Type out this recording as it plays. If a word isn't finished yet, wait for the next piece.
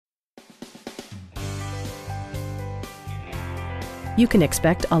You can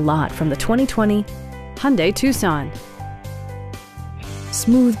expect a lot from the 2020 Hyundai Tucson.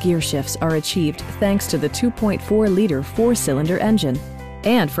 Smooth gear shifts are achieved thanks to the 2.4-liter four-cylinder engine.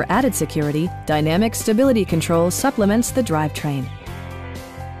 And for added security, dynamic stability control supplements the drivetrain.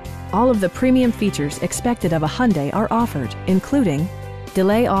 All of the premium features expected of a Hyundai are offered, including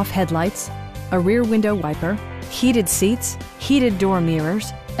delay-off headlights, a rear window wiper, heated seats, heated door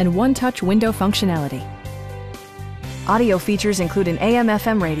mirrors, and one-touch window functionality. Audio features include an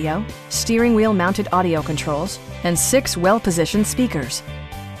AM/FM radio, steering wheel mounted audio controls, and 6 well-positioned speakers.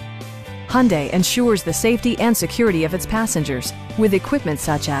 Hyundai ensures the safety and security of its passengers with equipment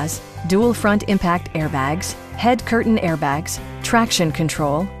such as dual front impact airbags, head curtain airbags, traction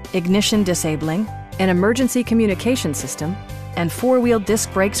control, ignition disabling, an emergency communication system, and 4-wheel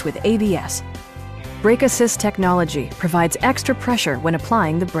disc brakes with ABS. Brake Assist technology provides extra pressure when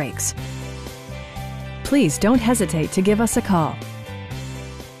applying the brakes. Please don't hesitate to give us a call.